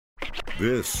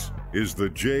This is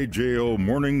the JJO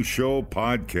Morning Show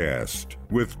podcast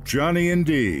with Johnny and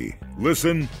D.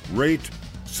 Listen, rate,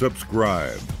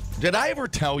 subscribe. Did I ever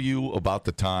tell you about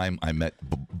the time I met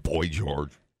Boy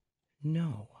George?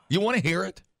 No. You want to hear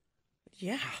it?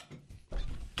 Yeah.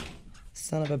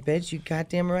 Son of a bitch, you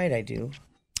goddamn right I do.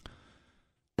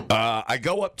 I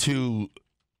go up to,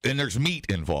 and there's meat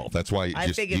involved. That's why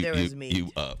I figured there was meat.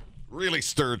 You really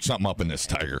stirred something up in this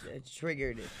tiger. It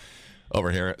triggered it. Over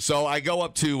here. So I go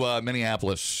up to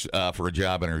Minneapolis for a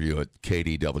job interview at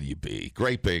KDWB.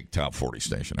 Great big top 40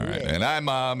 station, all right? And I'm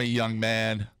a young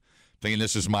man thinking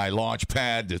this is my launch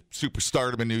pad to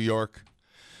superstardom in New York.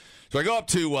 So I go up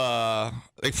to,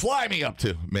 they fly me up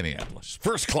to Minneapolis.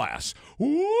 First class.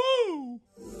 Woo!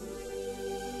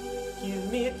 Give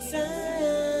me time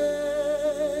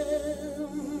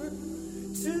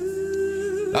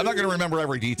to... I'm not going to remember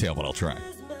every detail, but I'll try.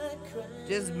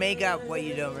 Just make up what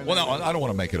you don't remember. Well, no, I don't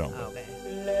want to make it up. Okay.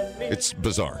 It's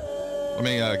bizarre. Let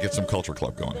me get some culture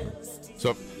club going here.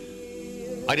 So,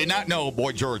 I did not know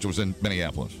Boy George was in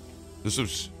Minneapolis. This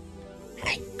was,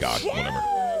 oh, God, whatever.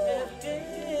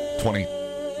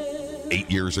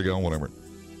 28 years ago, whatever.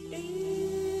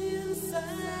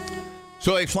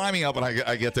 So they fly me up, and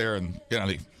I get there, and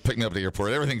they pick me up at the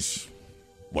airport. Everything's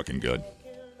looking good.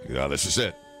 Yeah, this is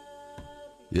it.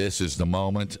 This is the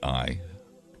moment I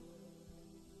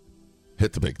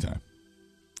hit the big time.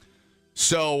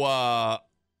 So,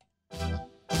 so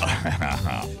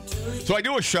I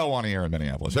do a show on the air in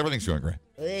Minneapolis. Everything's going great.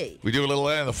 Hey. We do a little,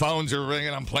 the phones are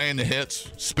ringing. I'm playing the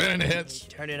hits, spinning the hits.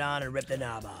 Turn it on and rip the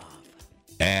knob off.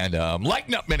 And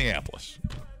lighten up Minneapolis.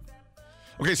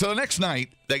 Okay, so the next night,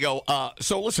 they go,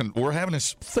 so listen, we're having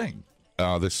this thing,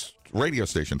 this radio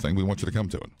station thing. We want you to come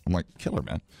to it. I'm like, killer,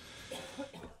 man.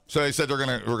 So they said we're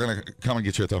gonna come and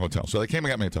get you at the hotel. So they came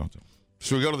and got me at the hotel.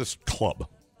 So we go to this club.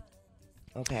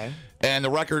 Okay. And a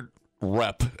record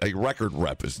rep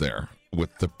is there with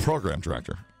the program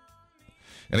director.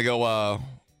 And they go,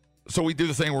 so we do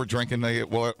the thing, we're drinking. They're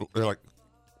like,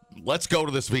 let's go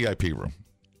to this VIP room.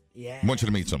 Yeah. I want you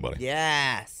to meet somebody.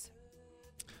 Yes.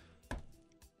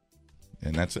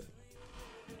 And that's it.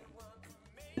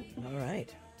 All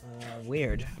right.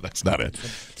 Weird. That's not it.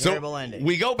 Terrible ending.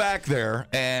 We go back there,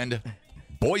 and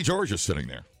Boy George is sitting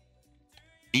there.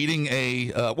 Eating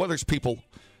there's people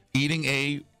eating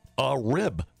a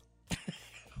rib.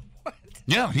 What?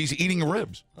 Yeah, he's eating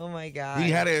ribs. Oh, my God.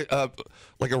 He had it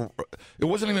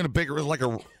wasn't even a big, it was like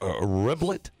a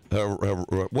riblet.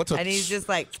 And he's just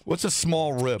like... What's a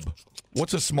small rib?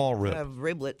 What's a small rib? A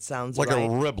riblet sounds like right. a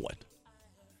riblet.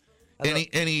 And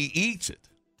he eats it.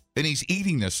 And he's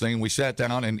eating this thing. We sat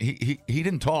down, and he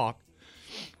didn't talk.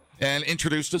 And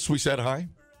introduced us. We said hi.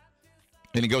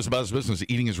 And he goes about his business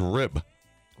eating his rib.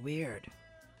 Weird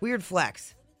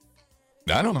flex.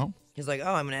 I don't know. He's like,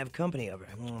 oh, I'm going to have company over.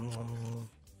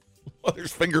 Well,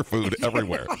 there's finger food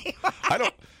everywhere. I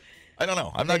don't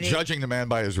know. I'm not judging the man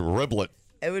by his riblet.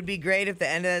 It would be great if the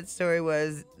end of that story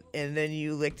was, and then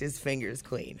you licked his fingers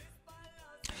clean.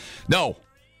 No.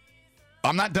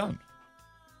 I'm not done.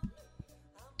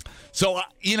 So,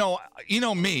 you know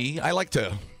me, I like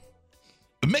to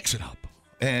mix it up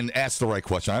and ask the right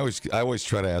question. I always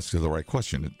try to ask the right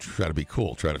question and try to be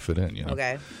cool, try to fit in, you know.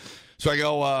 Okay. So I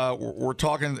go, we're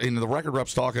talking, and the record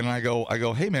rep's talking, and I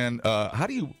go, hey man, how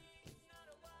do you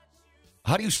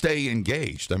stay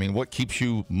engaged? I mean, what keeps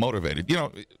you motivated? You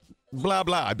know, blah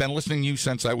blah. I've been listening to you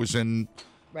since I was in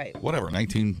whatever,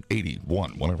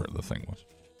 1981, whatever the thing was.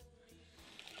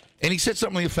 And he said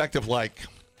something effective like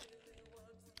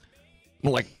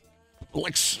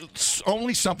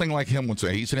only something like him would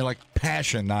say. He said like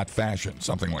passion, not fashion,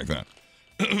 something like that.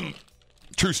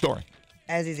 True story.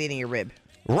 As he's eating a rib.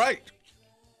 Right.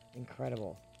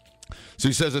 Incredible. So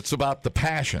he says it's about the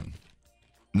passion,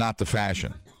 not the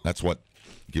fashion. That's what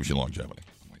gives you longevity.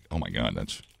 I'm like, oh my God,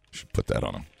 should put that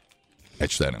on him.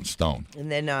 Etch that in stone. And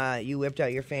then you whipped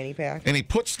out your fanny pack. And he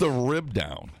puts the rib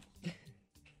down.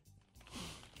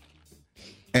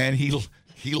 And he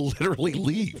literally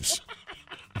leaves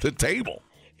the table.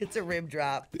 It's a rib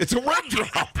drop. It's a rib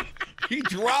drop. He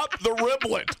dropped the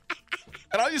riblet.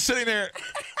 And I'm just sitting there.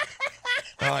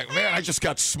 I'm like, man, I just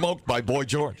got smoked by Boy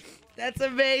George. That's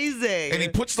amazing. And he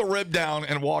puts the rib down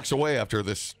and walks away after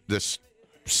this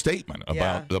statement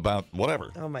about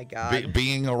whatever. Oh, my God.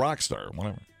 Being a rock star,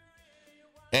 whatever.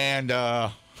 And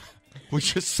we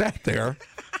just sat there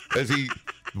as he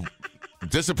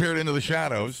disappeared into the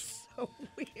shadows. So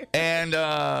weird. And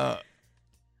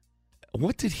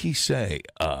what did he say?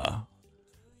 I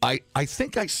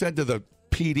think I said to the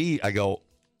PD, I go,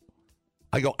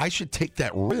 I should take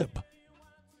that rib.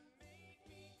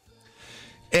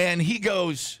 And he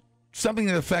goes, something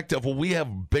to the effect of, well, we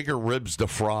have bigger ribs to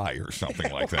fry or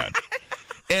something like that.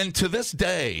 And to this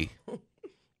day,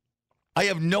 I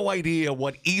have no idea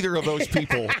what either of those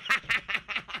people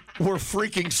were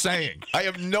freaking saying. I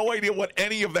have no idea what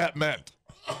any of that meant.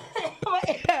 Oh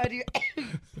my God.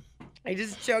 I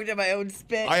just choked on my own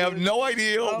spit. I have no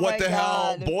idea what the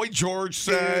hell Boy George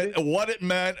said, what it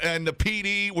meant, and the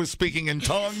PD was speaking in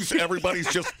tongues.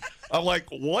 Everybody's just, I'm like,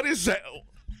 what is that?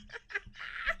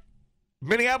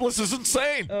 Minneapolis is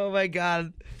insane. Oh my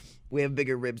God. We have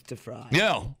bigger ribs to fry.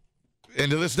 Yeah. And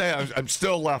to this day, I'm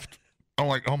still left. I'm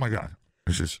like, oh my God.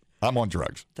 It's just, I'm on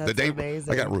drugs. That's the day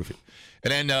amazing. I got roofied.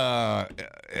 And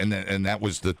then, and that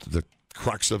was the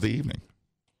crux of the evening.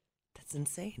 That's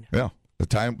insane. Yeah. The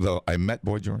time though I met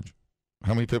Boy George.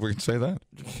 How many people can say that?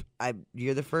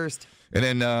 You're the first. And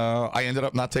then I ended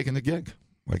up not taking the gig.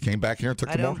 I came back here and took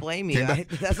I don't blame you.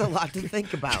 That's a lot to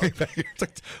think about.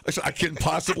 I couldn't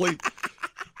possibly.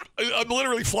 I'm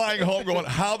literally flying home going,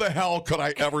 how the hell could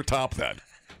I ever top that?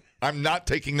 I'm not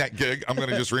taking that gig. I'm going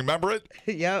to just remember it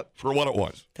for what it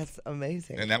was. That's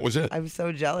amazing. And that was it. I'm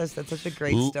so jealous. That's such a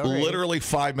great story. Literally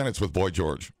 5 minutes with Boy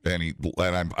George. And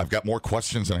I've got more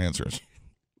questions than answers.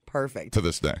 Perfect. To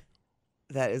this day.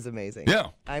 That is amazing. Yeah.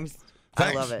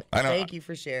 I love it. I know. Thank you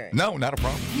for sharing. No, not a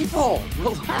problem. People,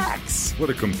 relax. What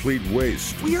a complete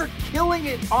waste We are killing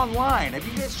it online. Have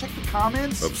you guys checked the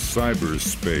comments? of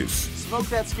cyberspace. Smoke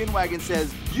That Skin Wagon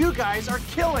says, you guys are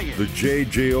killing it. The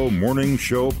JJO Morning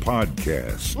Show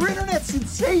Podcast. We're internet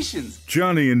sensations.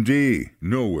 Johnny and D,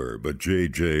 nowhere but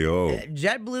JJO.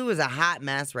 JetBlue is a hot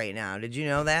mess right now. Did you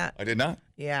know that? I did not.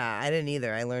 Yeah, I didn't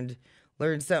either. I learned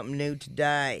something new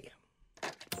today.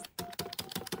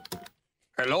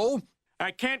 Hello? I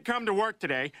can't come to work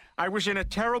today. I was in a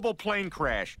terrible plane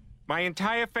crash. My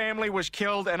entire family was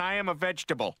killed, and I am a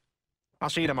vegetable. I'll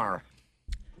see you tomorrow.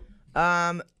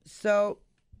 So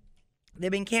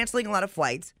they've been canceling a lot of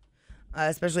flights,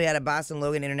 especially out of Boston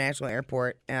Logan International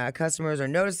Airport. Customers are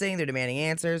noticing. They're demanding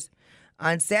answers.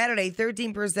 On Saturday,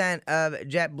 13% of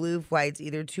JetBlue flights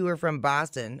either to or from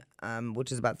Boston,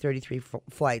 which is about 33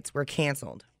 flights, were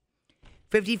canceled.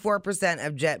 54%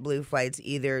 of JetBlue flights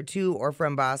either to or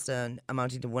from Boston,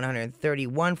 amounting to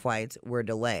 131 flights, were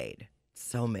delayed.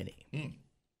 So many.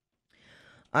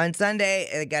 On Sunday,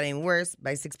 it got even worse.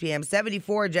 By 6 p.m.,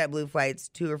 74 JetBlue flights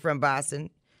to or from Boston,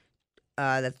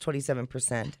 that's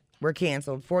 27%, were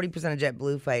canceled. 40% of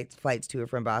JetBlue flights to or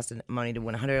from Boston, amounting to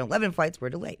 111 flights, were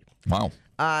delayed. Wow.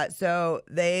 So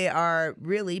they are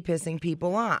really pissing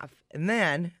people off. And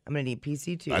then, I'm going to need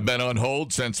PC2. I've been on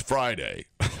hold since Friday.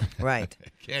 Right.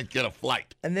 Can't get a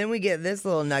flight. And then we get this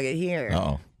little nugget here.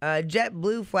 Uh-oh. A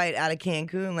JetBlue flight out of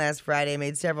Cancun last Friday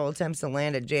made several attempts to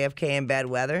land at JFK in bad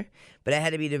weather, but it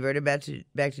had to be diverted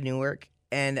back to Newark.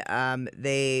 And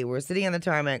they were sitting on the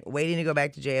tarmac waiting to go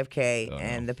back to JFK,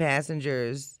 and the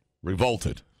passengers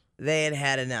revolted. They had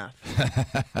had enough.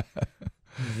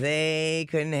 They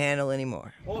couldn't handle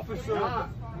anymore. Officer,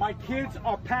 my kids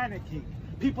are panicking.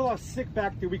 People are sick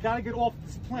back there. We gotta get off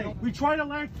this plane. We tried to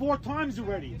land 4 times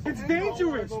already. It's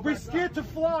dangerous. We're scared to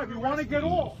fly. We want to get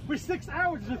off. We're 6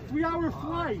 hours. It's a 3-hour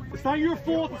flight. It's not your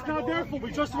fault. It's not their fault.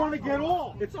 We just want to get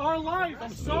off. It's our life.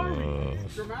 I'm sorry.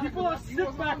 People are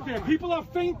sick back there. People are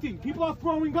fainting. People are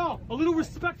throwing up. A little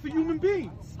respect for human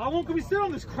beings. How long can we sit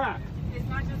on this crap? It's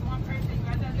not just one person.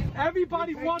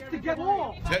 Everybody wants to get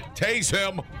off. Tase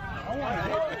him.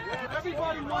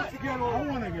 Everybody wants to get off. I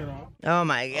want to get off. Oh,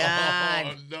 my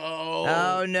God. Oh, no.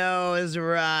 Oh, no is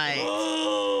right.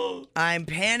 I'm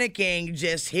panicking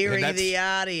just hearing the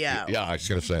audio. Yeah, I was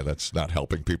going to say, that's not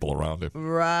helping people around him.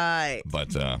 Right.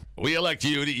 But we elect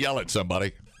you to yell at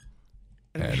somebody.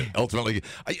 And ultimately,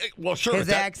 well, sure. His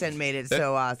accent made it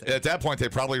so awesome. At that point,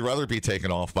 they'd probably rather be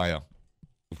taken off by a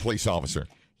police officer.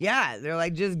 Yeah, they're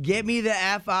like, just get me the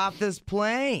F off this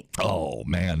plane. Oh,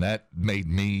 man, that made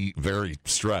me very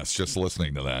stressed just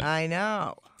listening to that. I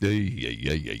know.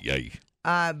 Yay.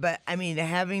 But, I mean,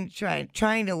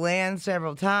 trying to land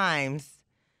several times,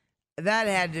 that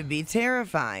had to be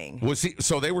terrifying. Was he?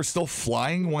 So they were still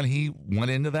flying when he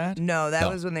went into that? No,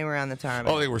 that was when they were on the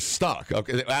tarmac. Oh, they were stuck.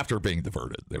 Okay, after being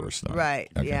diverted, they were stuck. Right,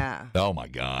 okay. Yeah. Oh, my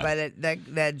God. But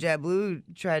that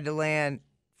JetBlue tried to land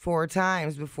 4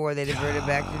 times before they diverted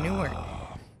back to Newark.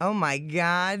 Oh, my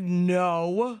God,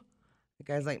 no. The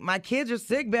guy's like, my kids are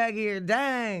sick back here,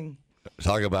 dang.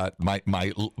 Talk about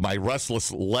my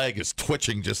restless leg is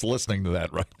twitching just listening to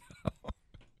that right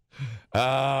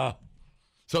now.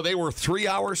 So they were 3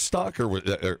 hours stuck, or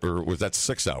was that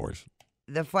 6 hours?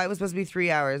 The flight was supposed to be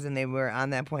 3 hours, and they were on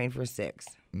that plane for 6.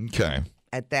 Okay.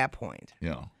 At that point.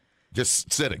 Yeah.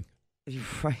 Just sitting.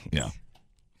 Right. Yeah.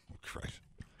 Oh, Christ.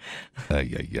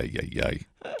 Yay.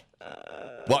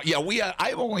 Well, yeah,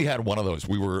 I've only had one of those.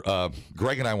 We were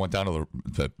Greg and I went down to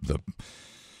the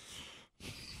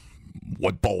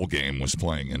what bowl game was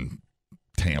playing in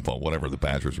Tampa, whatever the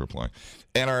Badgers were playing,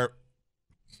 and our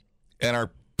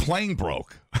plane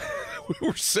broke. We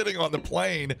were sitting on the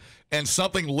plane, and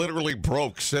something literally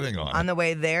broke sitting on it. On the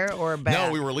way there or back?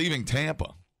 No, we were leaving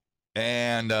Tampa,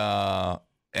 and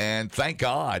thank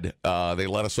God they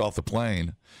let us off the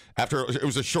plane. After it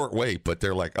was a short wait, but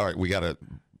they're like, all right, we got to.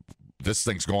 This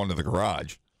thing's going to the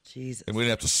garage. Jesus. And we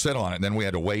didn't have to sit on it. And then we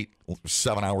had to wait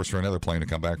 7 hours for another plane to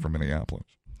come back from Minneapolis.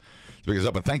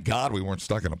 But thank God we weren't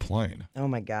stuck in a plane. Oh,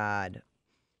 my God.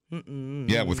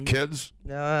 Yeah, with kids.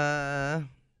 Sounds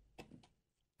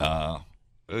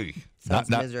Not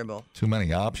miserable. Too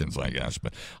many options, I guess.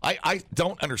 But I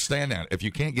don't understand that. If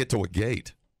you can't get to a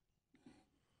gate,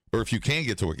 or if you can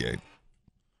get to a gate,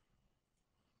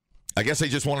 I guess they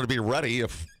just wanted to be ready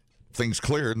if things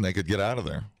cleared and they could get out of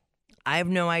there. I have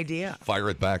no idea. Fire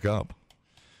it back up.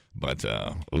 But,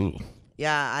 ooh.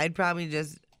 Yeah, I'd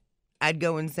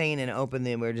go insane and open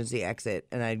the emergency exit,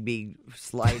 and I'd be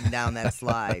sliding down that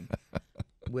slide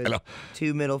with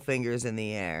 2 middle fingers in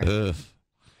the air.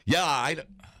 Yeah,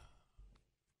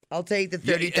 I'll take the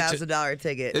 $30,000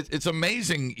 ticket. It's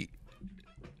amazing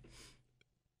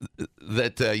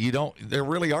that there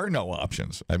really are no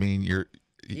options. I mean, you're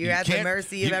at the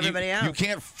mercy of everybody else. You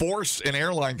can't force an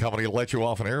airline company to let you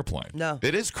off an airplane. No.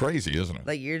 It is crazy, isn't it?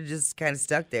 Like, you're just kind of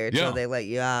stuck there until they let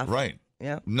you off. Right.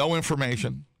 Yeah. No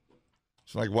information.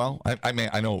 It's like, well, I mean,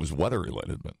 I know it was weather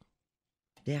related, but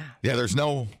yeah, there's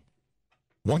no.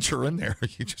 Once you're in there,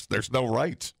 there's no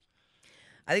rights.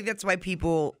 I think that's why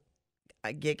people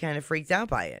get kind of freaked out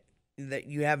by it. That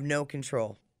you have no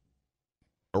control.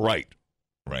 Right.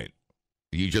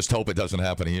 You just hope it doesn't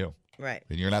happen to you. Right.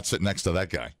 And you're not sitting next to that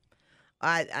guy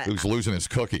who's losing his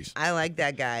cookies. I like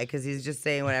that guy because he's just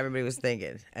saying what everybody was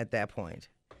thinking at that point.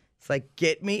 It's like,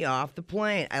 get me off the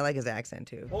plane. I like his accent,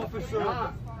 too.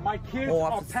 Officer, my kids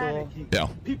are panicking. Yeah.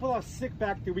 People are sick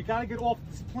back there. We got to get off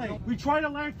this plane. We tried to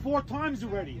land 4 times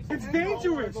already. It's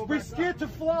dangerous. We're scared to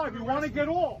fly. We want to get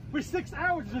off. We're 6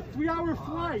 hours. It's a 3-hour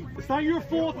flight. It's not your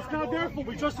fault. It's not their fault.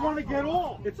 We just want to get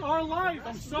off. It's our life.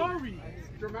 I'm sorry.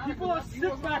 People are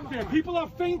sick back there. People are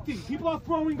fainting. People are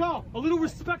throwing up. A little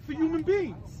respect for human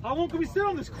beings. How long can we sit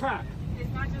on this crap? It's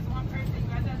not just one person.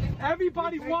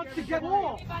 Everybody wants to get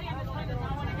off. Everybody on this plane does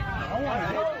not want to get off.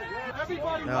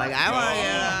 Everybody They're like,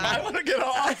 I want to get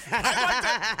off. I want to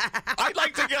get off. I'd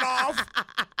like to get off.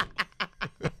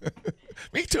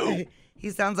 Me too. He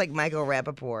sounds like Michael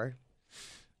Rappaport.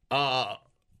 But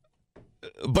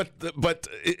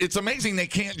it's amazing they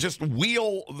can't just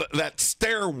wheel that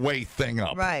stairway thing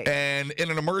up. Right. And in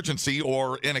an emergency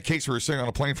or in a case where you're sitting on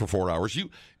a plane for 4 hours,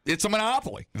 it's a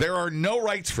monopoly. There are no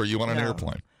rights for you on an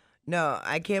airplane. No,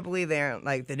 I can't believe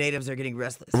the natives are getting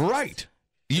restless. Right.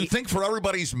 You think for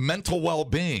everybody's mental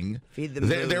well-being, Feed them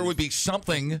there booze. would be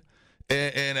something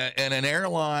in an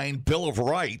airline bill of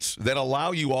rights that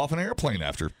allow you off an airplane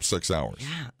after 6 hours.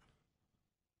 Yeah.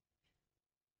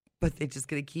 But they're just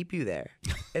going to keep you there.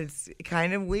 It's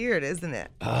kind of weird, isn't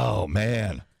it? Oh,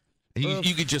 man.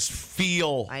 You could just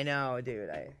feel I know,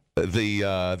 dude.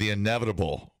 the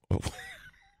inevitable.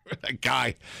 That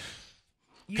guy.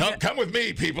 Come with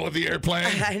me, people of the airplane.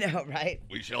 I know, right?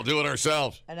 We shall do it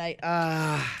ourselves. And I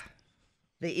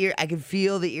can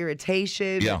feel the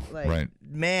irritation. Yeah, right.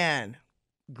 Man,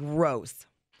 gross.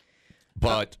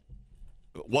 But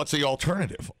what's the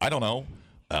alternative? I don't know.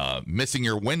 Missing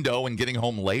your window and getting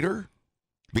home later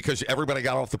because everybody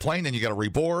got off the plane and you got to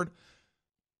reboard.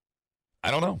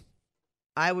 I don't know.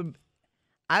 I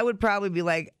would probably be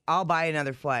like, I'll buy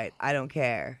another flight. I don't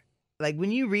care. Like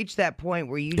when you reach that point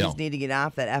where you just need to get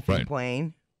off that effing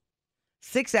plane,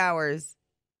 6 hours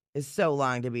is so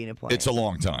long to be in a plane. It's a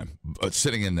long time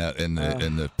sitting in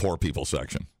the poor people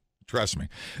section. Trust me.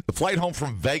 The flight home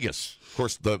from Vegas, of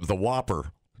course, the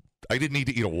Whopper. I didn't need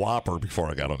to eat a Whopper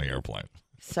before I got on the airplane.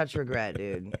 Such regret,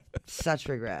 dude. Such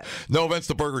regret. No offense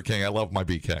to Burger King. I love my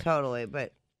BK. Totally,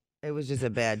 but it was just a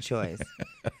bad choice.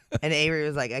 And Avery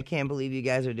was like, I can't believe you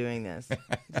guys are doing this.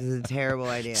 This is a terrible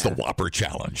idea. It's the Whopper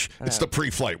Challenge. It's the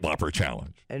pre-flight Whopper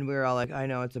Challenge. And we were all like, I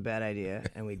know it's a bad idea.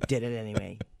 And we did it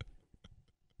anyway.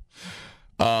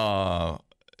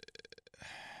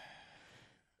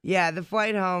 Yeah, the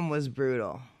flight home was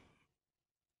brutal.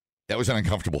 That was an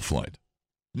uncomfortable flight.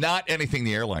 Not anything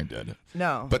the airline did.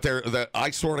 No. But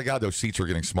I swear to God, those seats are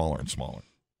getting smaller and smaller.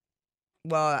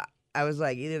 Well, I was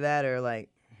like, either that or like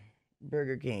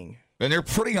Burger King. And they're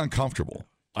pretty uncomfortable,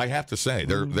 I have to say.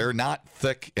 They're not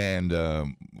thick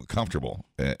and comfortable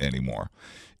anymore.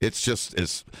 It's just,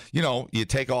 you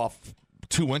take off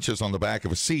 2 inches on the back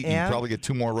of a seat. Yeah. You probably get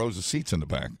 2 more rows of seats in the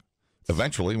back.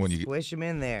 Eventually, when you Squish them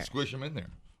in there. squish them in there.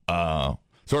 So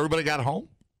everybody got home?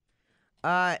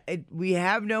 We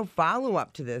have no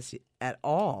follow-up to this at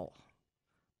all.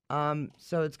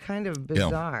 So it's kind of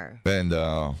bizarre. And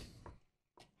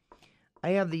I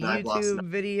have the YouTube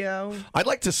video. I'd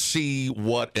like to see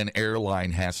what an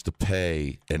airline has to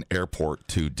pay an airport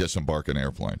to disembark an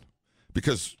airplane.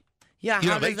 Because Yeah,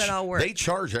 how does that all work? They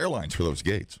charge airlines for those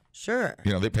gates. Sure.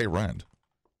 They pay rent.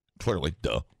 Clearly,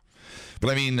 duh.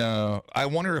 But I mean, I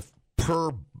wonder if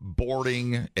per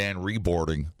boarding and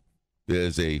reboarding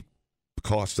is a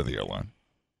cost to the airline.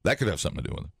 That could have something to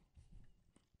do with it.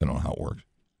 I don't know how it works.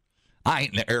 I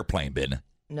ain't in the airplane business.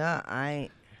 No, I.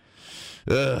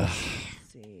 Ugh.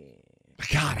 See.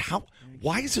 God,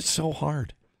 why is it so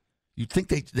hard? You'd think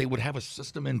they would have a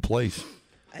system in place.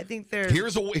 I think there's.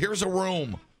 Here's a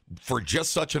room for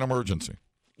just such an emergency.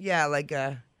 Yeah, like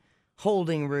a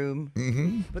holding room.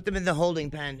 Mm-hmm. Put them in the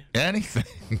holding pen.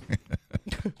 Anything.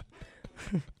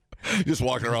 Just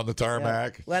walking around the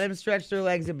tarmac. Yeah. Let them stretch their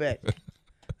legs a bit.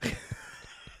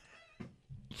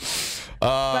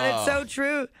 But it's so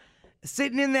true.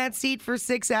 Sitting in that seat for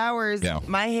 6 hours,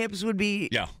 my hips would be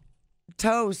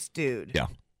toast, dude. Yeah.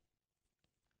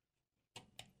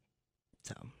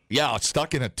 So. Yeah,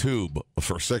 stuck in a tube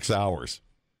for 6 hours.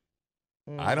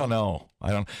 I don't know.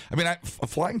 I mean,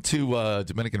 flying to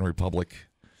Dominican Republic,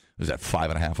 was that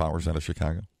 5.5 hours out of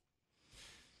Chicago?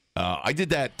 I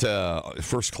did that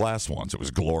first class once. It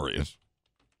was glorious.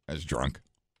 I was drunk.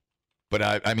 But,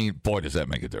 I mean, boy, does that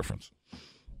make a difference.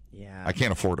 Yeah. I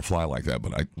can't afford to fly like that,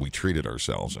 but we treated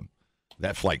ourselves, and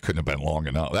that flight couldn't have been long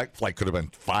enough. That flight could have been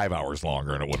 5 hours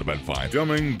longer, and it would have been fine.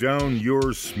 Dumbing down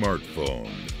your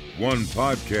smartphone. One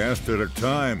podcast at a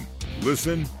time.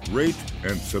 Listen, rate,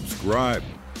 and subscribe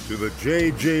to the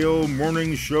JJO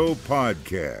Morning Show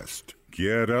podcast.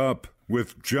 Get up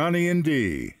with Johnny and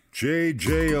D.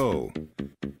 JJO.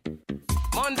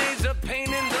 Monday's a pain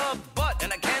in the butt,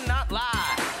 and I cannot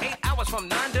lie. 8 hours from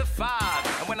 9 to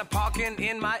 5. And when I'm parking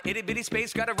in my itty-bitty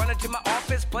space, gotta run into my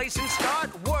office place and start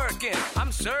working.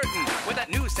 I'm certain with that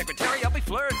new secretary I'll be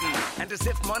flirting. And as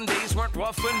if Mondays weren't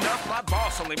rough enough, my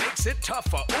boss only makes it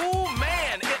tougher. Ooh,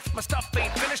 man, if my stuff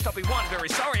ain't finished, I'll be one very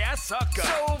sorry ass sucker.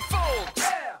 So,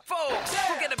 folks,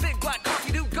 we'll get a big black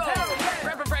coffee to go.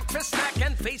 Grab a breakfast snack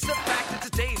and face the fact it's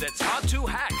a day that's hard to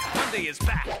hack. Monday is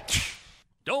back.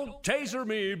 Don't taser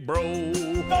me, bro.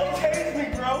 Don't tase me,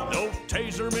 bro. Don't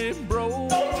taser me, bro.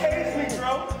 Don't tase me,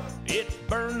 bro. It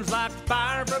burns like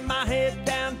fire from my head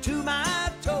down to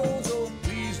my toes. Oh,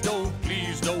 please don't,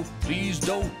 please don't, please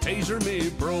don't taser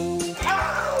me, bro.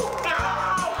 Ow!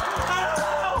 Ow! Ow!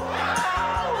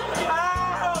 Ow!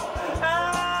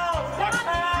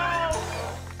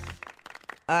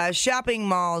 Ow! Ow! Shopping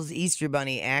Mall's Easter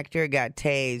Bunny actor got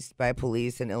tased by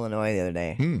police in Illinois the other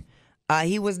day.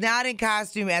 He was not in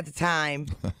costume at the time,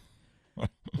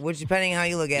 which, depending on how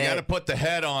you look at You it, got to put the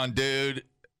head on, dude.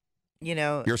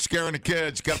 You're scaring the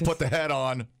kids. Got to put the head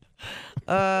on.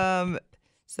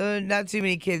 So not too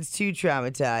many kids too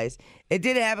traumatized. It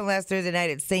did happen last Thursday night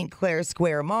at St. Clair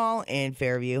Square Mall in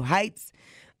Fairview Heights.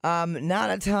 Not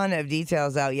a ton of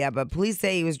details out yet, but police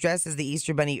say he was dressed as the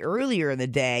Easter Bunny earlier in the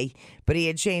day, but he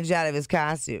had changed out of his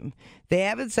costume. They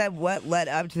haven't said what led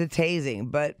up to the tasing,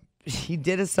 but he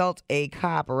did assault a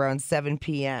cop around 7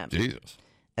 p.m. Jesus.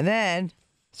 And then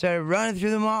started running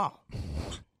through the mall.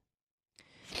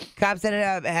 Cops ended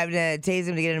up having to tase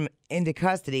him to get him into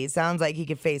custody. It sounds like he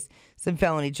could face some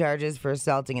felony charges for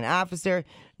assaulting an officer.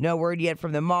 No word yet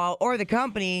from the mall or the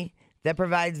company that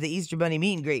provides the Easter Bunny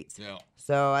meet and greets. Yeah.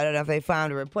 So I don't know if they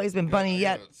found a replacement bunny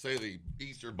yet. Say the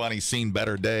Easter Bunny's seen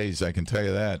better days. I can tell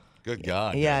you that. Good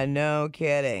God. Yeah, man. no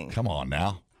kidding. Come on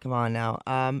now. Come on now.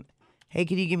 Hey,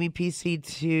 can you give me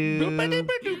PC2?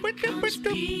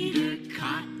 Peter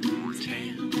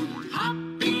Cottontail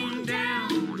hopping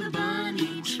down the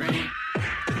bunny trail.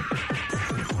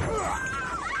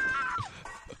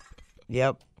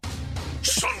 Yep.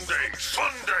 Sunday! It's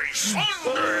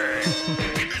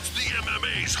the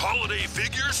MMA's Holiday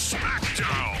Figure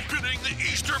Smackdown, pitting the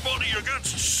Easter Bunny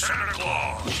against Santa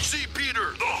Claus. See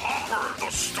Peter, the Hopper,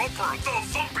 the Stumper, the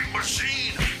Thumping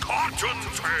Machine,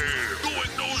 Cottontail,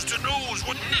 going nose to nose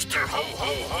with Mr. Ho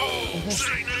Ho Ho,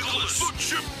 St. Nicholas, the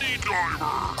Chimney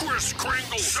Driver, Kris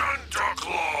Kringle, Santa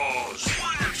Claus.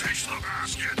 Winner takes the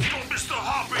basket. Don't miss the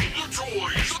hopping, the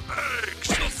toys, the eggs,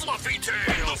 the fluffy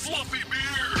tail, the fluffy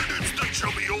beard. It's the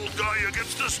chubby old guy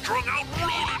against the strung-out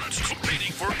rodent,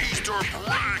 competing for Easter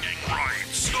bragging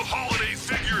rights. The Holiday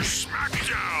Figure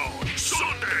Smackdown.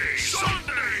 Sunday!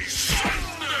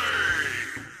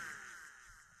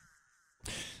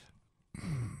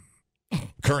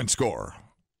 Current score: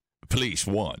 Police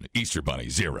 1, Easter Bunny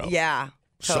 0. Yeah,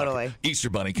 Suck totally. it. Easter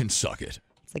Bunny can suck it.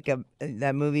 It's like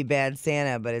that movie Bad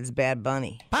Santa, but it's Bad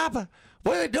Bunny. Papa,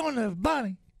 what are they doing to the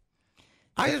bunny?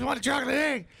 I just want a chocolate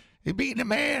egg. They beating a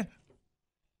man.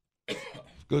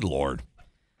 Good Lord.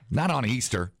 Not on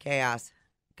Easter. Chaos.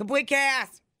 Complete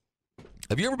chaos.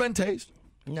 Have you ever been tased?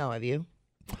 No, have you?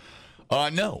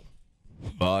 No.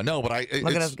 No, but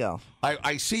Look at us go.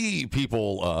 I see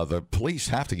people. The police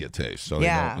have to get tased, so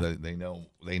Yeah.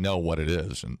 they know what it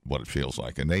is and what it feels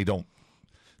like, and they don't.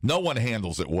 No one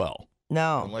handles it well.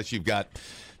 No. Unless you've got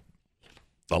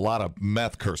a lot of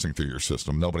meth coursing through your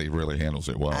system, nobody really handles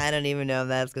it well. I don't even know if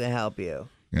that's going to help you.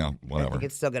 Yeah, I whatever. think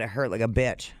it's still going to hurt like a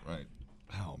bitch. Right.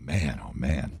 Oh man.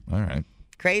 All right.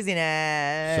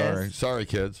 Craziness. Sorry,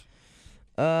 kids.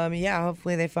 Yeah,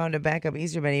 hopefully they found a backup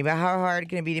Easter Bunny. But how hard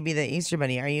can it be to be the Easter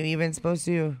Bunny? Are you even supposed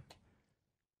to...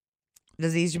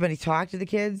 Does the Easter Bunny talk to the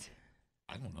kids?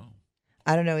 I don't know.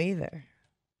 I don't know either.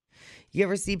 You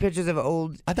ever see pictures of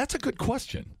old... That's a good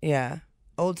question. Yeah.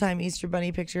 Old-time Easter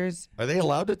Bunny pictures? Are they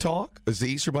allowed to talk? Is the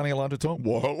Easter Bunny allowed to talk?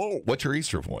 Well, hello. What's your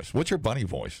Easter voice? What's your bunny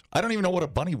voice? I don't even know what a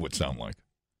bunny would sound like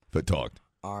if it talked.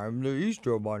 I'm the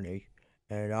Easter Bunny,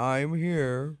 and I'm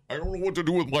here I don't know what to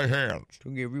do with my hands. to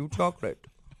give you chocolate.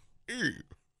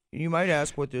 You might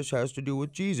ask what this has to do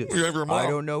with Jesus. You have your mom, I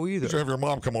don't know either. You should have your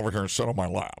mom come over here and sit on my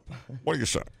lap. What do you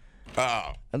say?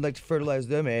 I'd like to fertilize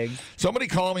them eggs. Somebody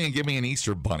call me and give me an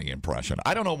Easter Bunny impression.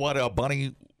 I don't know what a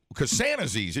bunny, because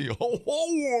Santa's easy.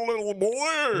 Oh, little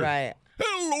boy. Right.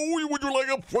 Hello, would you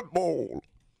like a football?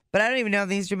 But I don't even know if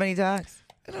the Easter Bunny talks.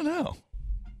 I don't know.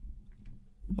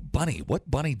 A bunny. What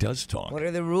bunny does talk? What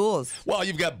are the rules? Well,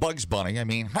 you've got Bugs Bunny. I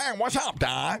mean, hey, what's up,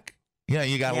 Doc? Yeah,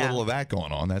 you got a little of that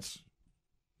going on. That's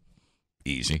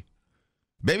easy.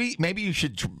 Maybe you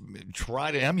should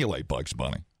try to emulate Bugs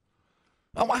Bunny.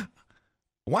 Oh,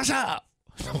 what's up?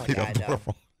 Oh, my God, no.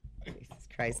 Jesus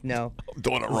Christ, no. I'm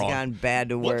doing it It's wrong. gone bad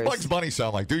to What worse. Bugs Bunny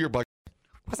sound like? Do your Bugs.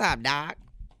 What's up, Doc?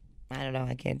 I don't know.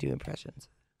 I can't do impressions.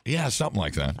 Yeah, something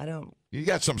like that. I don't. You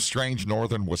got some strange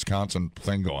northern Wisconsin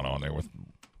thing going on there with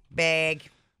Bag.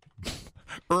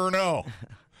 Erno.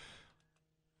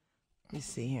 Let me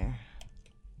see here.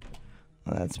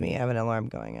 Oh, that's me. I have an alarm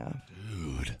going off.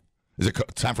 Dude. Is it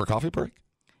time for a coffee break?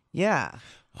 Yeah.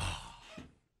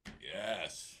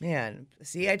 Yes. Man,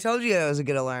 see, I told you that was a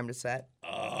good alarm to set.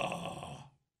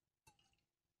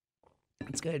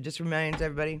 That's good. It just reminds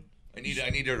everybody. I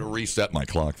need her to reset my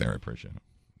clock there. I appreciate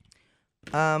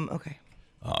it. Okay.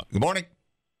 Good morning.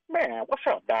 Man, what's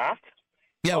up, Doc?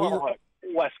 Yeah, we were.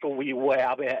 Wesco, we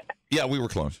Wabbit. Yeah, we were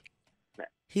close.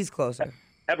 He's closer.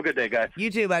 Have a good day, guys. You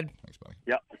too, bud. Thanks, buddy.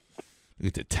 Yep. Look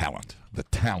at the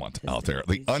talent out there,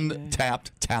 the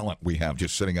untapped talent we have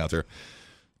just sitting out there,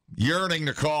 yearning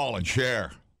to call and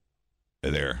share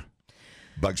their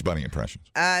Bugs Bunny impressions.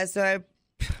 So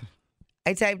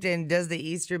I typed in, does the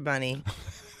Easter Bunny...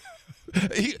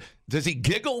 Does he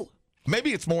giggle?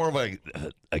 Maybe it's more of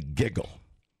a giggle.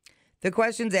 The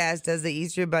question's asked, does the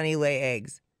Easter Bunny lay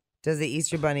eggs? Does the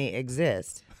Easter Bunny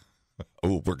exist?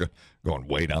 Oh, we're going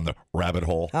way down the rabbit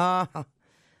hole.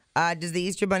 Does the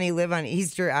Easter Bunny live on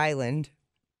Easter Island?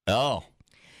 Oh.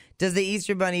 Does the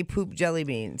Easter Bunny poop jelly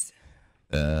beans?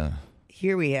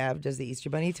 Here we have, does the Easter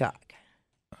Bunny talk?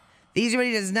 The Easter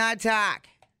Bunny does not talk.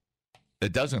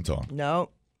 It doesn't talk. No.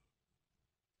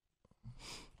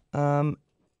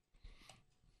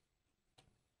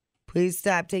 Please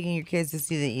stop taking your kids to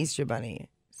see the Easter Bunny.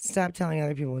 Stop telling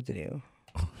other people what to do.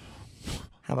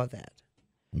 How about that?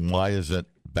 Why is it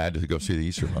bad to go see the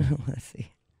Easter Bunny? Let's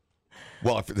see.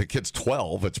 Well, if the kid's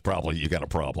 12, it's probably you got a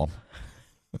problem.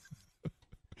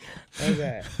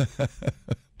 Okay.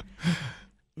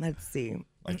 Let's see.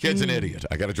 My kid's an idiot.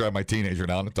 I got to drive my teenager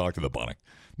down and talk to the bunny.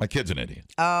 My kid's an idiot.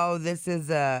 Oh, this is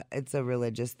it's a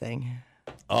religious thing.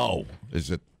 Oh,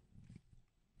 is it?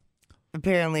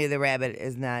 Apparently the rabbit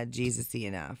is not Jesus-y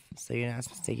enough, so you're not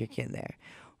supposed to take your kid there.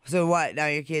 So what? Now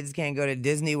your kids can't go to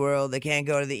Disney World, they can't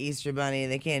go to the Easter Bunny,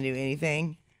 they can't do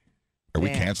anything? Are we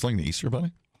Man. canceling the Easter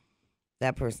Bunny?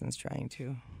 That person's trying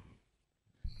to.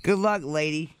 Good luck,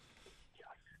 lady.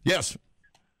 Yes.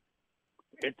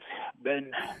 It's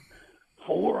been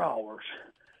 4 hours,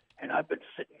 and I've been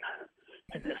sitting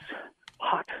in this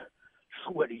hot,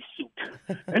 sweaty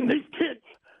suit, and these kids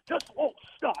just won't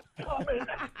stop coming.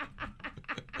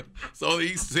 So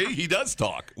he does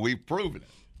talk. We've proven it.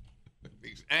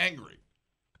 He's angry.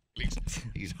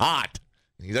 He's hot.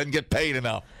 He doesn't get paid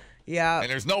enough. Yeah.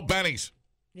 And there's no bennies.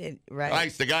 Right.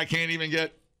 Nice. The guy can't even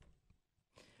get.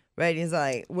 Right. He's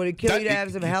like, would it kill you to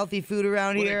have some healthy food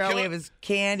around Would it here? All kill we it- have is Would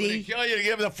candy. it kill you to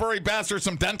give the furry bastard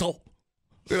some dental?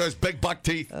 Look at those big buck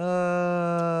teeth.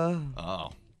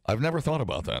 Oh. I've never thought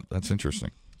about that. That's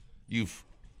interesting. You've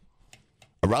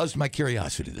aroused my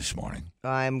curiosity this morning.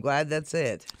 I'm glad that's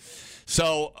it.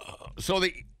 So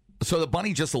the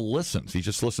bunny just listens. He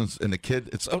just listens, and the kid.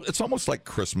 It's almost like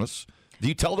Christmas. Do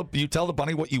you tell the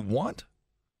bunny what you want?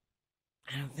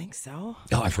 I don't think so.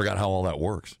 Oh, I forgot how all that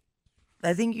works.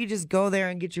 I think you just go there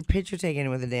and get your picture taken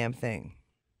with the damn thing.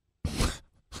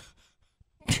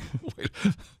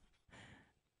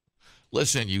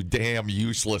 Listen, you damn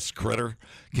useless critter.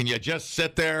 Can you just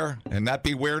sit there and not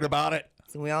be weird about it?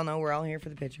 So we all know we're all here for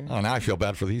the picture. Oh, now I feel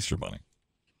bad for the Easter Bunny.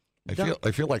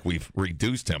 I feel like we've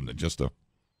reduced him to just a.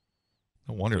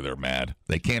 No wonder they're mad.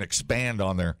 They can't expand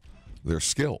on their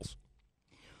skills.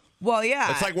 Well,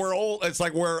 yeah. It's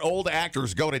like where old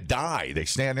actors go to die. They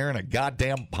stand there in a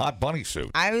goddamn hot bunny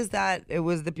suit. I always thought it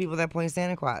was the people that play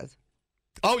Santa Claus.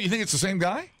 Oh, you think it's the same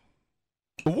guy?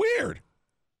 Weird.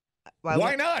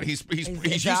 Why not? He's used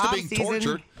to being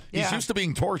tortured. Yeah. He's used to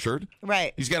being tortured.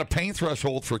 Right. He's got a pain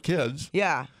threshold for kids.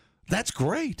 Yeah. That's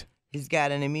great. He's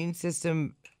got an immune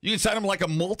system. You can sign him like a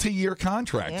multi-year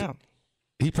contract. Yeah.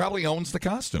 He probably owns the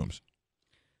costumes.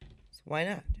 So why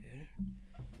not, dude?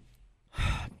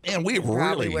 And we Probably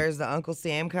really wears the Uncle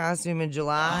Sam costume in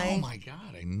July. Oh my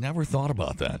God! I never thought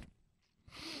about that.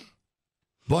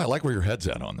 Boy, I like where your head's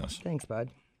at on this. Thanks,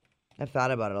 bud. I've thought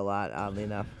about it a lot, oddly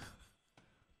enough.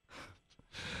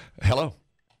 Hello.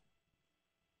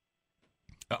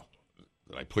 Oh,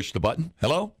 did I push the button?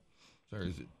 Hello. Sorry,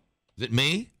 is it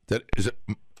me? Is it?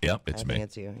 Yep, it's me. I think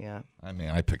it's you. Yeah. I mean,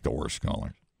 I picked the worst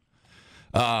callers.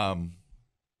 I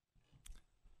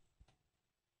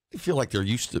feel like there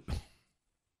used to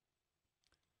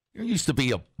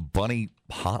be a bunny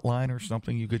hotline or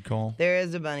something you could call. There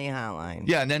is a bunny hotline.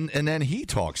 Yeah, and then he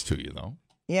talks to you though.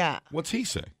 Yeah. What's he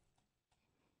say?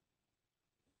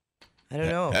 I don't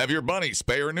know. Have your bunny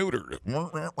spay or neutered.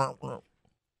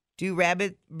 Do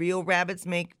real rabbits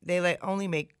only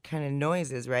make kind of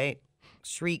noises, right?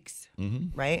 Shrieks,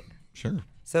 right? Sure.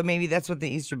 So maybe that's what the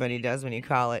Easter Bunny does when you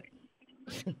call it.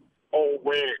 Oh,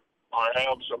 wait, I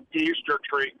have some Easter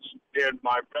treats in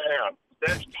my van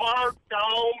that's parked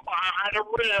down by the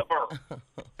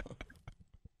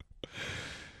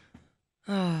river.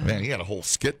 Man, he had a whole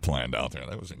skit planned out there.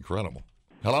 That was incredible.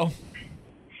 Hello?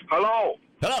 Hello.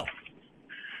 Hello.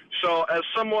 So I'm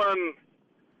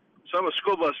a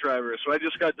school bus driver, so I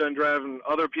just got done driving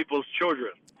other people's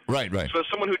children. Right. So as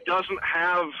someone who doesn't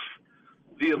have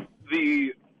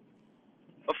the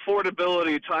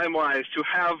affordability time-wise to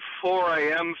have 4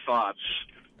 a.m. thoughts,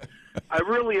 I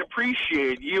really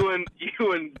appreciate you and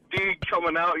Dee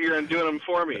coming out here and doing them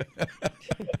for me.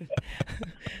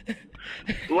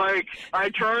 Like, I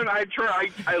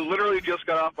literally just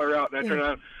got off my route and I turned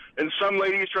on, and some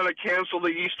lady's trying to cancel the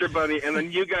Easter Bunny, and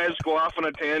then you guys go off on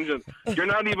a tangent. You're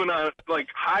not even on,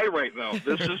 high right now.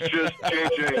 This is just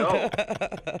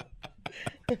JJO.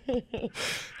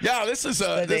 Yeah, this is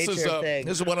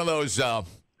one of those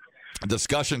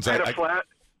discussions. I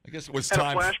guess it was had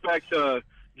time. a flashback to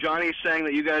Johnny saying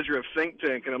that you guys are a think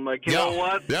tank, and I'm like, you know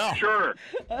what? Yeah. Sure.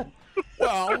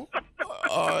 Well,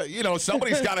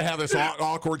 somebody's got to have this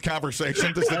awkward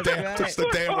conversation. Does the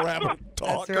damn rabbit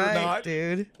talk That's right, or not?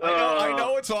 Dude. I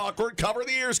know it's awkward. Cover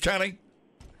the ears, Kenny.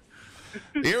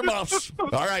 Earmuffs. All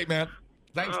right, man.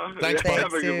 Thanks, Thanks, bud.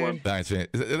 have a good one. Thanks.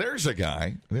 There's a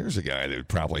guy that would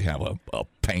probably have a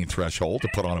pain threshold to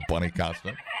put on a bunny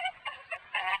costume.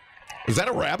 Is that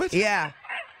a rabbit? Yeah.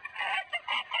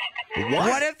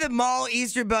 What if the mall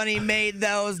Easter Bunny made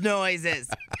those noises?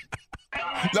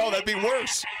 No, that'd be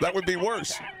worse. That would be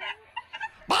worse.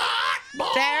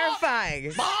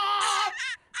 Terrifying.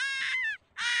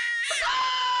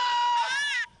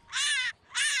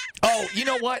 Oh, you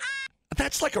know what?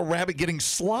 That's like a rabbit getting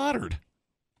slaughtered.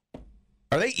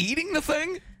 Are they eating the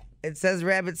thing? It says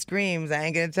rabbit screams. I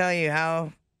ain't going to tell you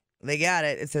how they got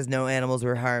it. It says no animals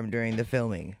were harmed during the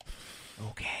filming.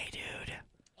 Okay, dude.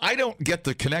 I don't get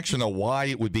the connection of why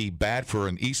it would be bad for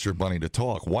an Easter bunny to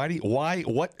talk. What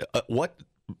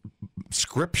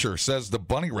scripture says the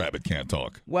bunny rabbit can't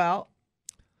talk? Well,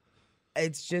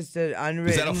 it's just an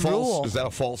unwritten rule. Is that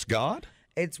a false god?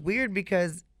 It's weird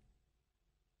because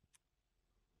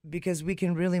we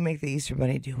can really make the Easter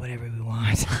Bunny do whatever we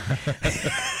want.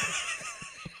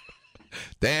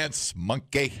 Dance,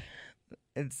 monkey.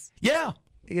 It's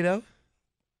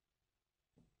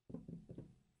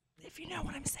if you know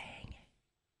what I'm saying.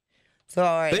 So,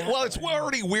 all right. Well, it's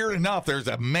already weird enough. There's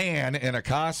a man in a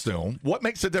costume. What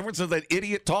makes the difference if that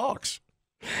idiot talks?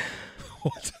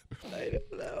 What? I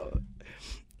don't know.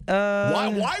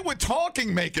 Why would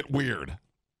talking make it weird?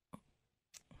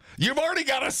 You've already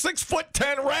got a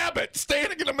 6'10" rabbit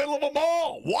standing in the middle of a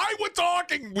mall. Why would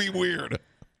talking be weird?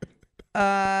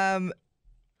 Here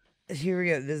we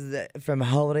go. This is from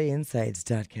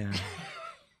holidayinsights.com.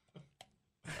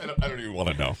 I don't even want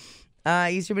to know.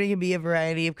 Easter Bunny can be a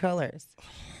variety of colors.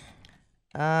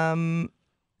 The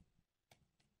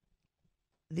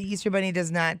Easter Bunny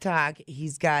does not talk.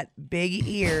 He's got big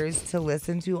ears to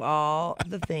listen to all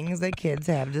the things that kids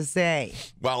have to say.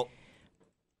 Well,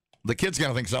 the kid's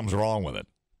going to think something's wrong with it.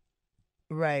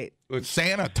 Right. If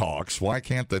Santa talks, why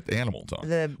can't the animal talk?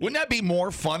 Wouldn't that be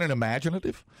more fun and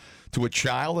imaginative to a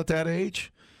child at that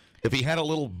age? If he had a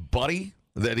little buddy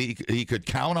that he could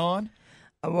count on?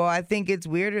 Well, I think it's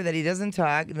weirder that he doesn't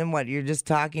talk. Then what? You're just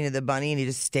talking to the bunny and he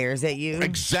just stares at you?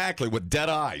 Exactly, with dead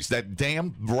eyes. That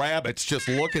damn rabbit's just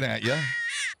looking at you.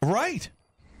 Right.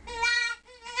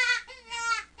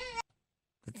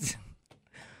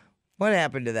 What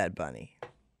happened to that bunny?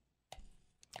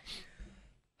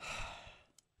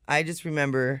 I just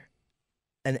remember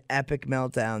an epic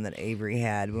meltdown that Avery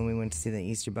had when we went to see the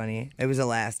Easter Bunny. It was the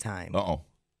last time. Uh-oh.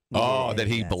 Oh, that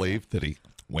he believed? That he,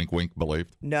 wink, wink,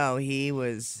 believed? No, he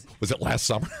was... Was it last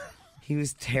summer? He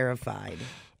was terrified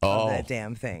of that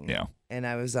damn thing. Yeah. And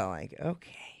I was all like,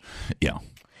 okay. Yeah.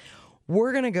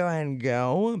 We're going to go ahead and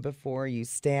go before you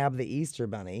stab the Easter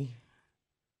Bunny.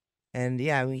 And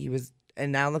yeah, he was...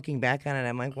 And now looking back on it,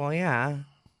 I'm like, well, yeah,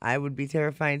 I would be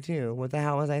terrified too. What the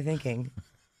hell was I thinking?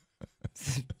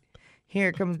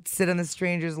 Here, come sit on the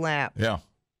stranger's lap. Yeah.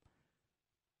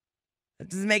 That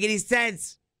doesn't make any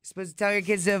sense. You're supposed to tell your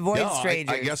kids to avoid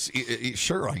strangers. I guess,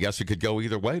 sure, I guess it could go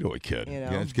either way to a kid. You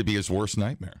know? Yeah, it could be his worst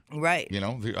nightmare. Right. You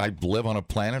know, I live on a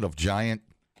planet of giant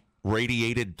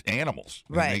radiated animals.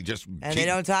 Right. And they just they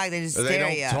don't talk, they just stare at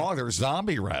you. They don't talk, they're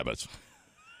zombie rabbits.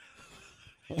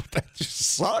 That just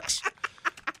sucks.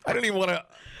 I don't even want to.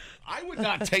 I would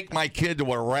not take my kid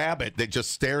to a rabbit that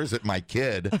just stares at my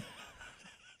kid.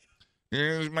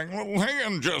 Here's my little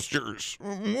hand gestures.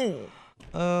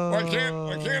 I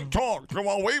can't talk, so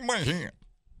I'll wave my hand.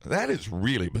 That is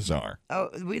really bizarre. Oh,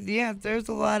 yeah, there's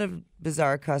a lot of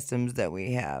bizarre customs that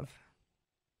we have.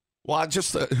 Well,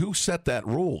 just who set that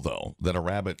rule, though, that a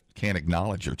rabbit can't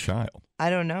acknowledge your child? I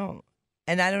don't know.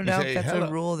 And I don't know say, if that's "Hello."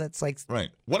 a rule that's like...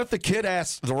 Right. What if the kid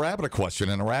asks the rabbit a question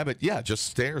and the rabbit, just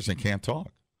stares and can't talk?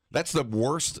 That's the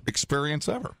worst experience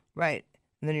ever. Right.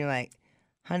 And then you're like,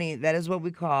 honey, that is what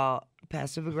we call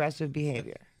passive-aggressive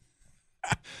behavior.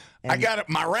 I got it.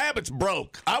 My rabbit's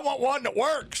broke. I want one that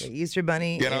works. The Easter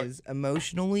Bunny is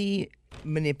emotionally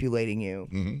manipulating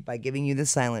you by giving you the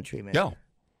silent treatment. Yeah.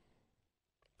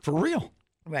 For real.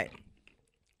 Right.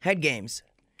 Head games.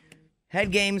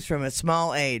 Head games from a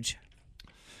small age.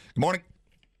 Good morning.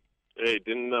 Hey,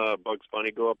 didn't Bugs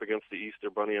Bunny go up against the Easter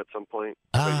Bunny at some point?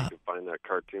 I bet you can find that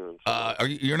cartoon.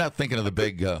 You're not thinking of the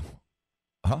big, huh?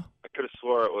 I could have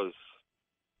swore it was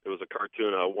a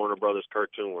cartoon, a Warner Brothers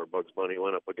cartoon where Bugs Bunny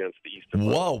went up against the Easter Bunny.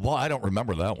 Whoa, I don't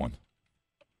remember that one.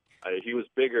 He was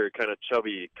bigger, kind of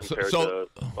chubby compared to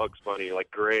Bugs Bunny, like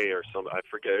gray or something. I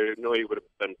forget. I didn't know he would have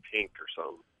been pink or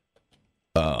something.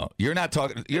 You're not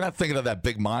thinking of that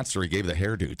big monster he gave the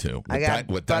hairdo to. I got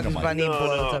with Bugs dynamite. Bunny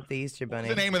blows up the Easter Bunny.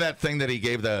 What's the name of that thing that he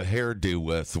gave the hairdo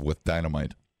with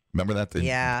dynamite? Remember that thing?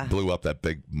 Yeah. Blew up that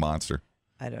big monster.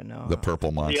 I don't know. The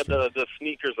purple monster. He had the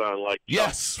sneakers on, like...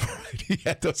 Yes, right. He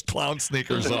had those clown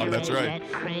sneakers on. That's right.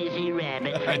 That crazy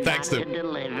rabbit Thanks forgot to to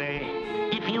deliver.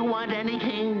 If you want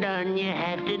anything done, you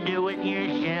have to do it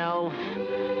yourself.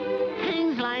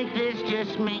 Things like this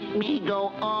just make me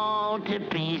go all to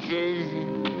pieces.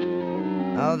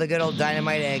 Oh, the good old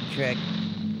dynamite egg trick.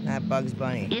 Not Bugs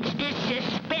Bunny. It's this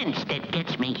suspense that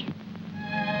gets me.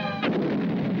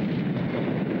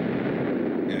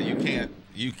 Yeah,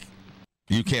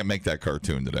 you can't make that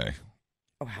cartoon today.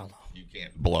 Oh, hell no. You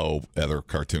can't blow other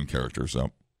cartoon characters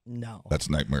up. No. That's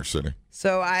Nightmare City.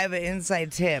 So I have an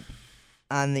inside tip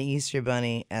on the Easter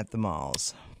Bunny at the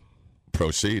malls.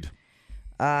 Proceed.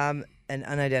 An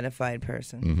unidentified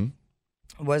person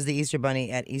was the Easter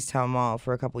Bunny at East Town Mall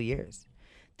for a couple years.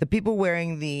 The people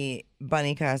wearing the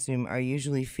bunny costume are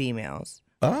usually females.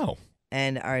 Oh.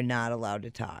 And are not allowed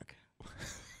to talk.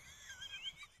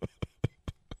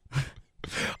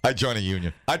 I'd join a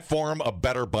union. I'd form a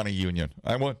better bunny union.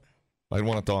 I would. I'd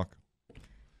want to talk.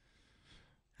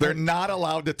 They're not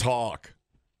allowed to talk.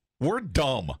 We're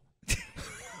dumb.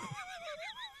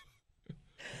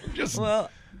 Well,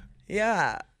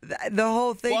 yeah. The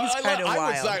whole thing's kind of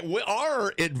wild. I would say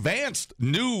our advanced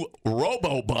new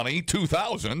Robo Bunny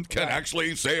 2000 can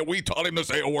actually say, we taught him to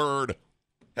say a word.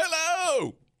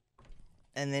 Hello.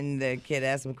 And then the kid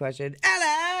asked him a question.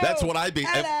 Hello. That's what I'd be.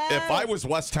 Hello. If I was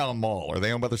West Town Mall, are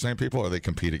they owned by the same people or they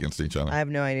compete against each other? I have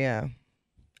no idea.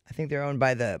 I think they're owned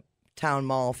by the Town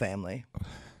Mall family.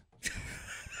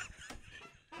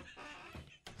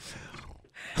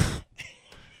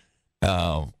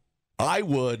 I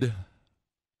would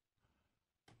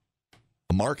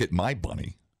market my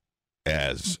bunny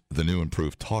as the new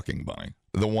improved talking bunny,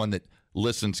 the one that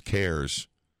listens, cares,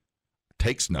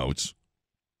 takes notes,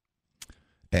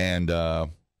 and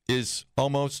is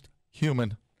almost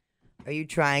human. Are you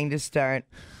trying to start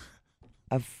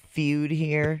a feud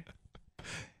here?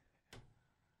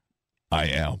 I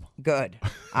am. Good.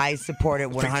 I support it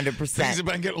 100%. Things have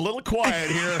been getting a little quiet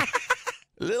here.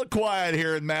 A little quiet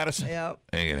here in Madison. Yep.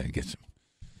 Hey, get some.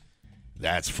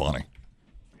 That's funny.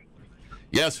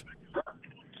 Yes.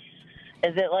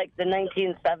 Is it like the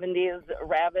 1970s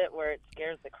rabbit where it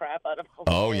scares the crap out of people?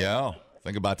 Oh, yeah.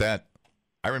 Think about that.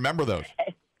 I remember those.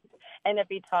 And if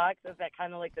he talks, is that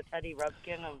kind of like the Teddy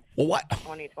Ruxpin of Well, what?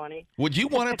 2020? Would you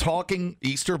want a talking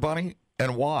Easter bunny,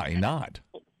 and why not?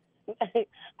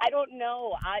 I don't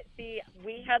know.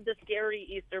 We had the scary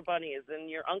Easter bunnies, and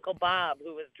your Uncle Bob,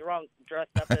 who was drunk, dressed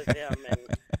up as him, and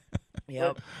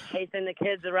was chasing the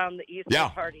kids around the Easter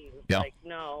parties. Yeah. Like,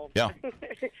 no. Yeah.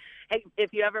 Hey,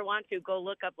 if you ever want to, go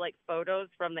look up like photos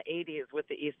from the 80s with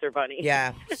the Easter bunny.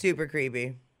 Yeah, super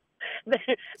creepy.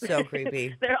 So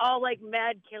creepy. They're all like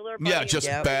mad killer bunnies. Yeah, just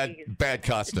bad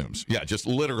costumes. Yeah, just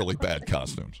literally bad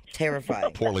costumes.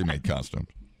 Terrifying. Poorly made costumes.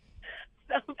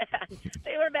 So bad.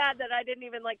 They were bad that I didn't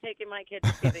even like taking my kids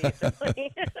to see the Easter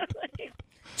bunny.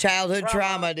 Childhood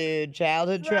trauma, dude.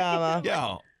 Childhood trauma.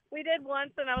 Yeah. We did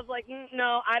once, and I was like,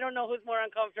 no, I don't know who's more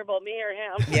uncomfortable, me or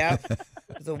him. Yep.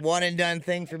 It's a one and done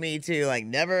thing for me, too. Like,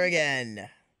 never again.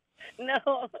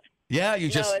 No. Yeah,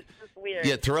 it's just weird.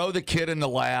 You throw the kid in the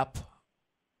lap.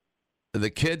 The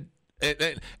kid,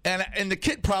 and the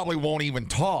kid probably won't even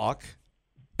talk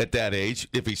at that age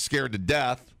if he's scared to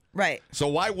death. Right. So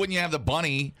why wouldn't you have the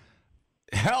bunny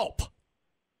help?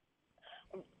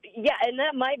 Yeah, and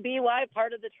that might be why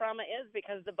part of the trauma is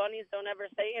because the bunnies don't ever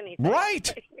say anything.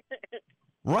 Right.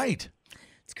 Right.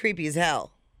 It's creepy as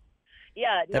hell.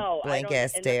 Yeah, The no.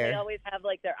 blank-ass and stare. they always have,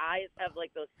 like, their eyes have,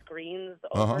 like, those screens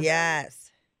over them.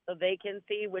 Yes. So they can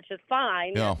see, which is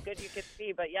fine. Yeah. That's good you can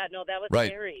see. But, yeah, no, that was Right.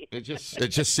 scary. It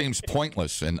just seems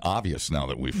pointless and obvious now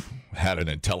that we've had an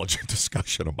intelligent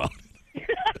discussion about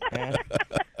it.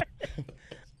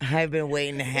 I've been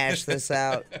waiting to hash this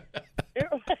out.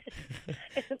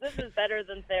 This is better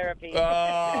than therapy.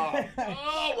 All right.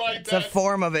 It's a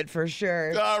form of it for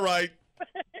sure. All right.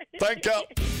 Thank you.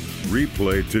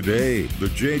 Replay today the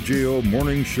JJO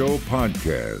Morning Show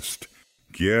podcast.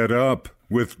 Get up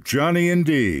with Johnny and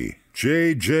D.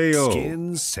 JJO.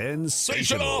 Skin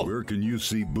sensational. Where can you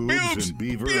see boobs and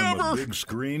beaver on the big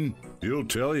screen? He'll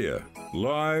tell you.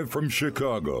 Live from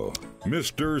Chicago,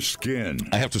 Mr. Skin.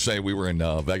 I have to say, we were in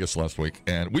Vegas last week,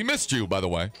 and we missed you, by the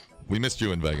way. We missed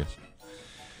you in Vegas.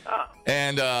 Oh.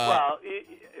 And well,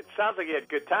 it sounds like you had a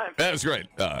good time. that was great.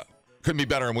 Couldn't be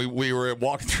better. And we were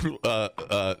walking through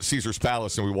Caesar's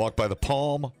Palace, and we walked by the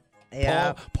Palm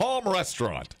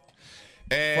Restaurant.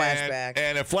 And, Flashback.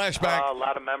 And a flashback. Oh, a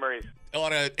lot of memories.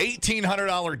 On an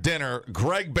 $1,800 dinner,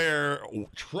 Greg Bear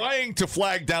trying to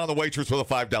flag down the waitress with a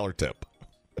 $5 tip.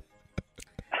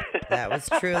 That was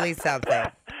truly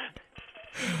something.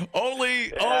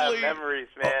 Only memories,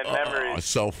 man, memories.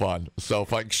 So fun.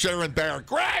 Sharon Bear,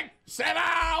 Greg, sit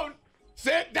down.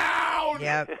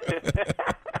 Yep.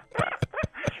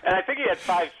 And I think he had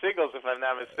 5 singles, if I'm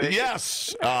not mistaken.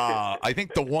 Yes. I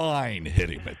think the wine hit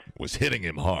him. It was hitting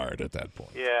him hard at that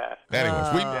point. Yeah.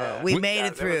 Anyways, we made it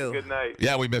That was through. a good night.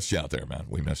 Yeah, we missed you out there, man.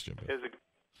 We missed you. It was a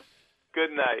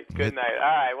good night. Good night. All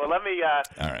right. Well, let me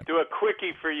do a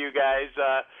quickie for you guys.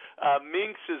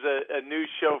 Minx is a new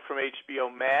show from HBO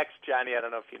Max. Johnny, I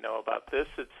don't know if you know about this.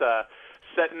 It's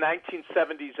set in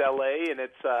 1970s LA, and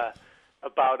it's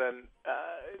about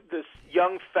this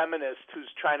young feminist who's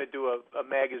trying to do a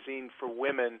magazine for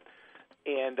women,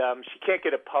 and she can't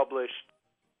get it published.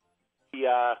 He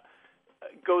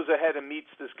goes ahead and meets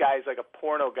this guy. He's like a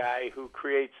porno guy who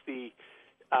creates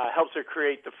helps her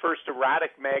create the first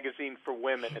erotic magazine for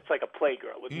women. It's like a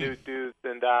Playgirl with nude dudes,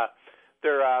 and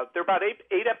they're about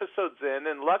eight episodes in,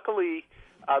 and luckily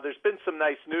there's been some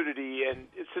nice nudity. And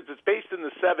since it's based in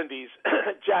the 70s,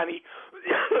 Johnny,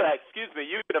 excuse me,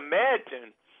 you can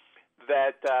imagine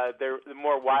that they're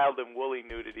more wild and woolly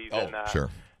nudities. Oh, and, sure.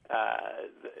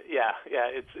 Yeah,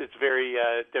 it's very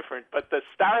different. But the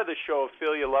star of the show,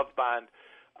 Ophelia Lovebond,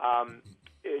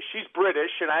 she's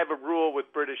British, and I have a rule with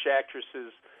British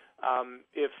actresses: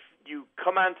 if you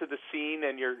come onto the scene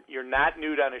and you're not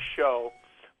nude on a show,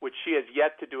 which she has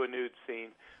yet to do a nude scene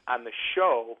on the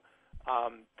show,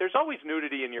 there's always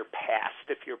nudity in your past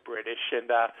if you're British. And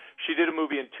she did a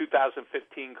movie in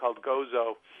 2015 called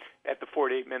Gozo. At the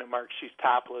 48-minute mark, she's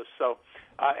topless. So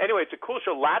anyway, it's a cool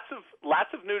show. Lots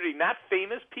of nudity. Not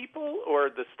famous people or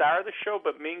the star of the show,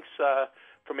 but Minx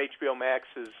from HBO Max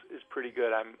is pretty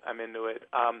good. I'm into it.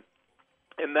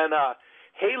 And then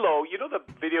Halo. You know the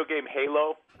video game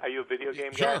Halo? Are you a video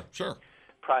game guy? Sure.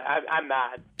 I'm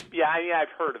not. Yeah,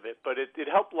 I've heard of it, but it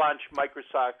helped launch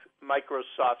Microsoft's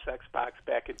Xbox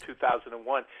back in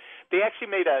 2001. They actually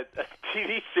made a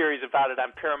TV series about it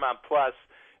on Paramount Plus.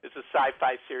 It's a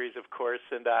sci-fi series, of course,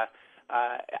 and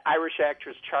Irish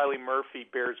actress Charlie Murphy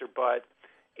bears her butt,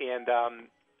 and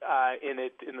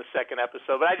in the second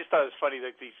episode. But I just thought it was funny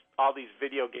that all these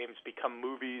video games become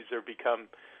movies or become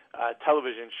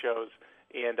television shows,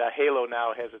 and Halo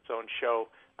now has its own show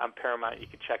on Paramount. You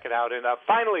can check it out. And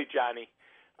finally, Johnny,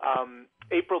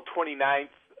 April 29th,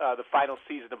 the final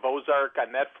season of Ozark on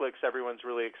Netflix. Everyone's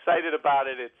really excited about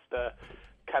it. It's the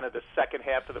kind of the second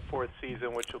half of the fourth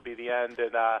season, which will be the end.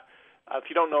 And if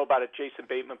you don't know about it, Jason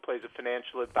Bateman plays a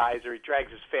financial advisor. He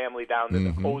drags his family down to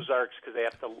the Ozarks because they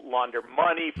have to launder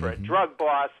money for a drug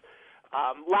boss.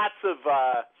 Lots of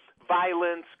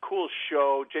violence, cool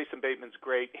show. Jason Bateman's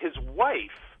great. His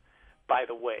wife, by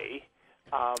the way,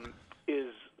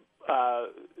 is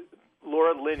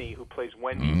Laura Linney, who plays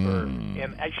Wendy Burr.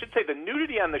 And I should say the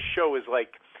nudity on the show is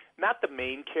like not the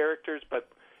main characters, but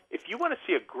if you want to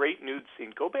see a great nude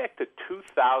scene, go back to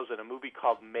 2000, a movie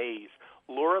called Maze.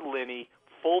 Laura Linney,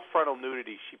 full frontal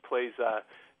nudity. She plays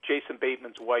Jason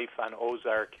Bateman's wife on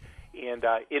Ozark. And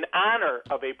in honor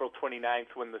of April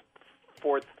 29th, when the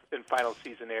fourth and final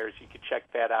season airs, you can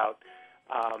check that out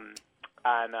on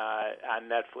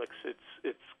Netflix.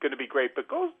 It's going to be great. But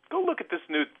go look at this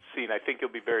nude scene. I think you'll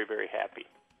be very, very happy.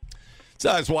 So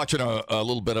I was watching a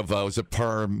little bit of, was it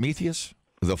Prometheus?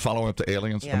 The follow-up to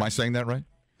Aliens? Yeah. Am I saying that right?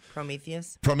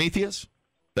 Prometheus?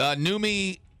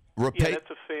 Noomi Rapace. Yeah,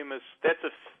 that's a famous.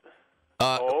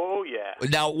 Oh yeah.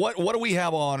 Now, what do we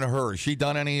have on her? Has she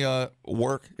done any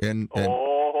work in? She's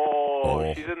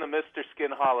in the Mr.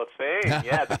 Skin Hall of Fame.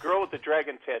 Yeah, the girl with the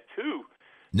dragon tattoo.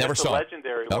 Never saw a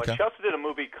legendary one. Okay. She also did a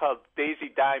movie called Daisy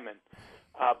Diamond.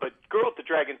 But Girl with the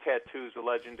Dragon Tattoo is a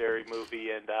legendary movie,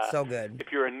 and so good.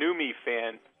 If you're a Noomi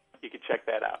fan, you can check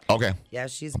that out. Okay. Yeah,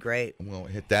 she's great. We'll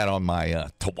hit that on my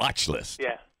to-watch list.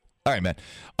 Yeah. All right, man.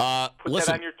 Put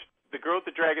Listen, that on your The Girl with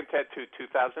the Dragon Tattoo,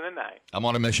 2009. I'm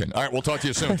on a mission. All right, we'll talk to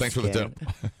you soon. Thanks for the tip.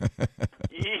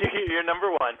 You're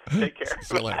number one. Take care.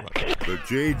 See you later. The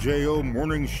JJO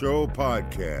Morning Show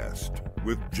podcast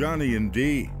with Johnny and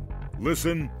D.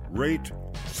 Listen, rate,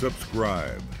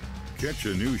 subscribe. Catch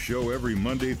a new show every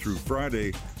Monday through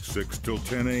Friday, 6 till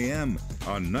 10 a.m.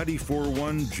 on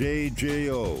 94.1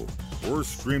 JJO or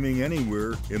streaming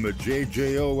anywhere in the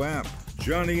JJO app.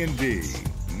 Johnny and D,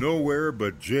 nowhere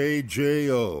but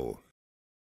JJO.